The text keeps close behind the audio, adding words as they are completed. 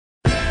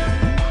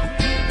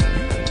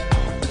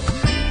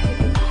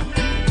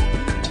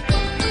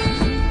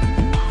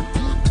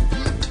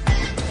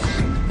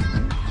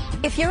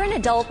If you're an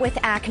adult with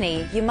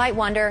acne, you might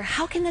wonder,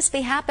 how can this be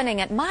happening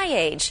at my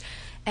age?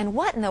 And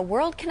what in the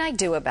world can I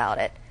do about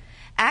it?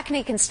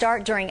 Acne can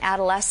start during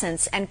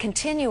adolescence and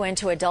continue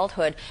into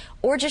adulthood,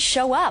 or just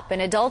show up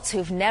in adults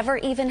who've never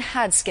even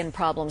had skin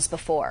problems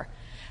before.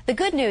 The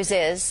good news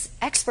is,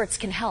 experts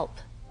can help.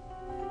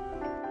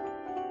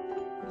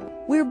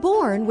 We're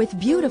born with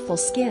beautiful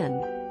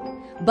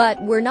skin,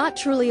 but we're not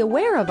truly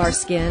aware of our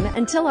skin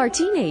until our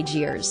teenage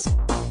years.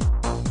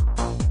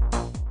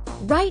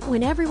 Right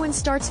when everyone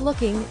starts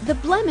looking, the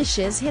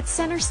blemishes hit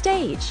center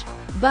stage.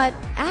 But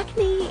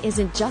acne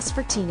isn't just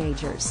for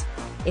teenagers.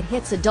 It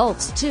hits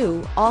adults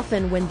too,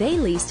 often when they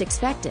least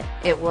expect it.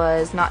 It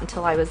was not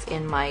until I was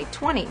in my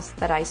 20s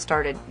that I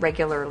started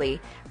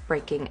regularly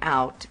breaking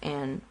out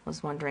and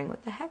was wondering,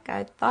 what the heck,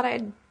 I thought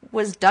I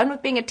was done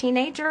with being a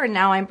teenager and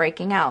now I'm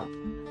breaking out.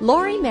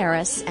 Lori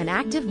Maris, an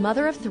active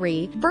mother of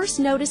 3,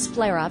 first noticed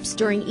flare-ups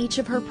during each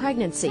of her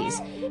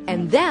pregnancies,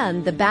 and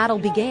then the battle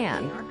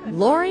began.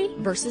 Lori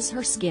versus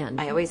her skin.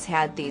 I always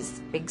had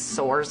these big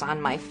sores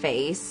on my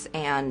face,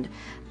 and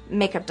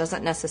makeup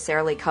doesn't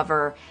necessarily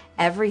cover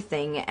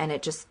everything, and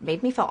it just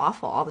made me feel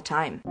awful all the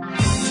time.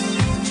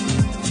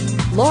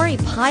 Lori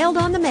piled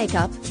on the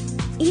makeup,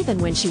 even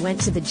when she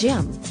went to the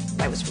gym.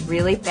 I was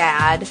really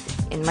bad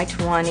in my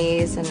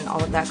 20s and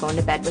all of that, going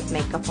to bed with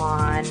makeup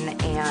on,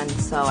 and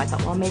so I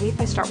thought, well, maybe if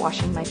I start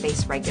washing my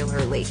face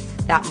regularly,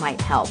 that might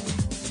help.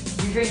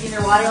 You drinking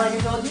your water like I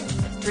told you?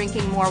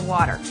 Drinking more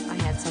water. I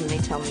had somebody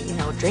tell me,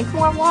 drink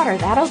more water,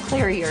 that'll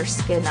clear your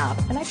skin up.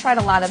 And I tried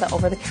a lot of the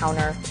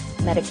over-the-counter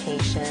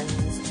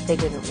medications. They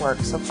didn't work,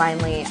 so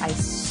finally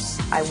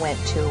I went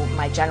to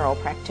my general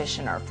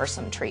practitioner for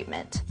some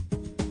treatment.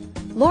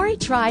 Lori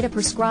tried a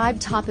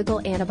prescribed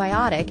topical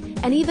antibiotic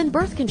and even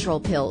birth control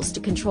pills to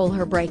control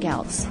her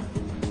breakouts.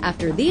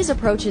 After these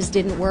approaches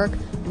didn't work,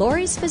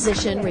 Lori's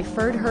physician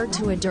referred her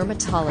to a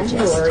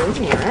dermatologist.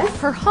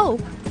 Her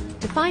hope,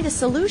 to find a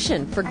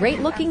solution for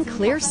great-looking,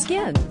 clear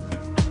skin.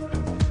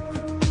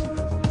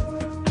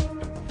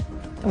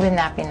 Wouldn't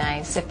that be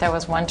nice if there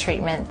was one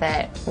treatment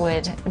that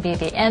would be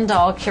the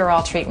end-all,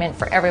 cure-all treatment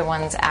for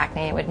everyone's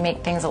acne? It would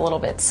make things a little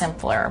bit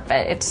simpler,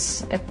 but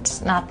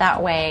it's not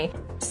that way.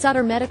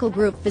 Sutter Medical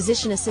Group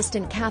physician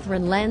assistant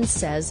Catherine Lenz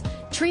says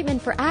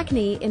treatment for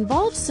acne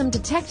involves some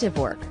detective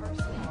work.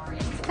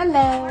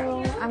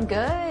 Hello, I'm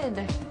good.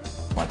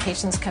 When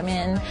patients come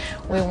in,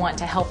 we want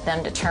to help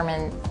them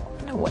determine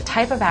what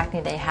type of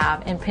acne they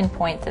have and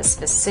pinpoint the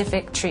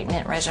specific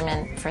treatment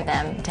regimen for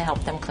them to help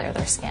them clear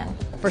their skin.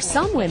 For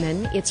some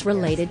women, it's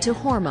related to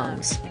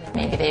hormones.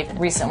 Maybe they've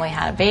recently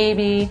had a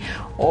baby,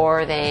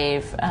 or they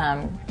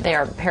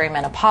are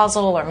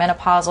perimenopausal or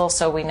menopausal,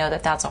 so we know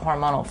that that's a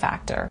hormonal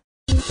factor.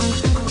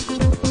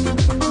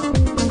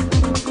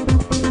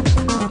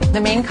 The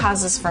main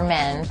causes for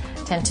men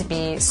tend to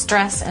be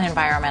stress and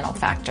environmental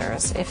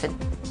factors. If a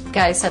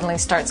guy suddenly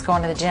starts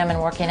going to the gym and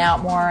working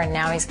out more, and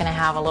now he's going to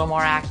have a little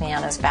more acne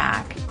on his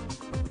back.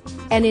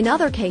 And in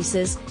other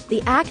cases,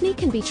 the acne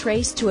can be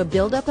traced to a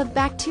buildup of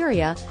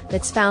bacteria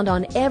that's found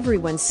on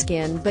everyone's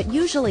skin, but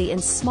usually in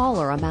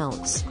smaller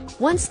amounts.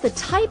 Once the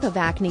type of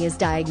acne is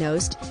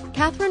diagnosed,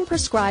 Catherine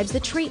prescribes the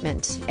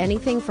treatment,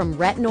 anything from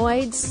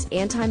retinoids,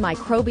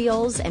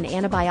 antimicrobials, and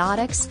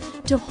antibiotics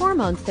to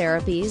hormone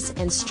therapies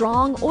and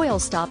strong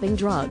oil-stopping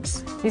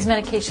drugs. These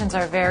medications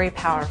are very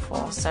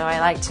powerful, so I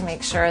like to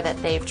make sure that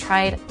they've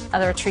tried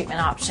other treatment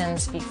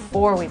options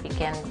before we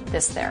begin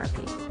this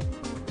therapy.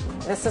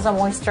 This is a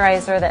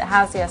moisturizer that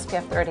has the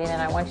SPF 30 in it.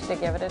 I want you to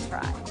give it a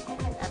try.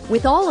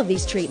 With all of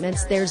these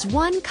treatments, there's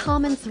one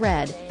common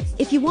thread.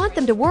 If you want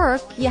them to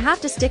work, you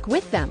have to stick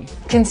with them.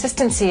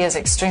 Consistency is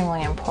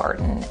extremely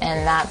important,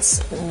 and that's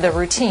the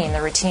routine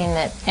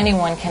that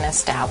anyone can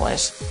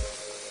establish.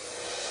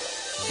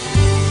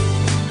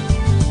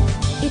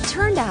 It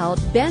turned out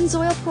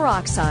benzoyl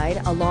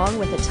peroxide, along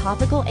with a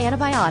topical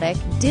antibiotic,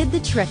 did the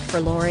trick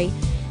for Lori,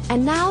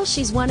 and now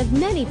she's one of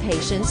many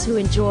patients who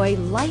enjoy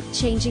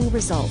life-changing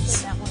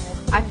results.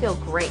 I feel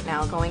great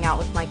now going out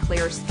with my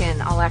clear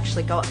skin. I'll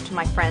actually go up to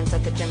my friends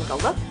at the gym and go,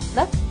 look,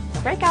 no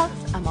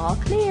breakouts, I'm all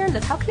clear,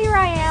 look how clear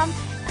I am.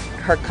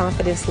 Her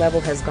confidence level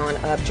has gone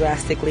up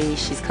drastically.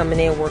 She's coming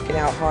in working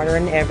out harder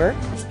than ever.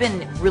 It's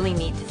been really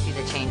neat to see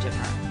the change of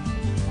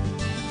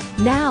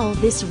her. Now,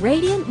 this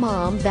radiant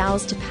mom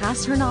vows to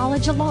pass her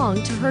knowledge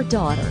along to her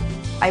daughter.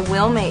 I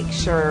will make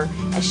sure,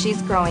 as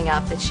she's growing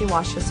up, that she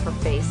washes her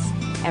face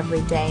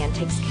every day and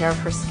takes care of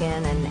her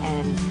skin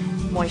and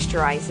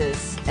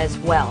moisturizes as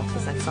well,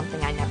 because that's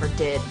something I never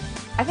did.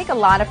 I think a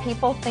lot of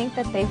people think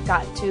that they've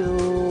got to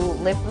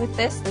live with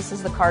this. This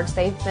is the cards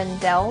they've been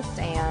dealt,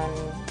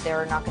 and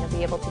they're not going to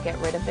be able to get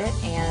rid of it,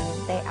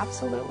 and they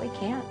absolutely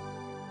can't.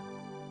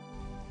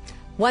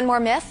 One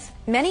more myth.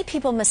 Many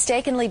people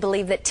mistakenly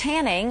believe that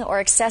tanning or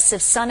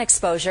excessive sun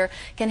exposure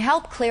can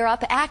help clear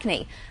up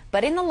acne.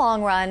 But in the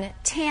long run,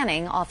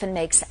 tanning often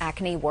makes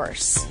acne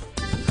worse.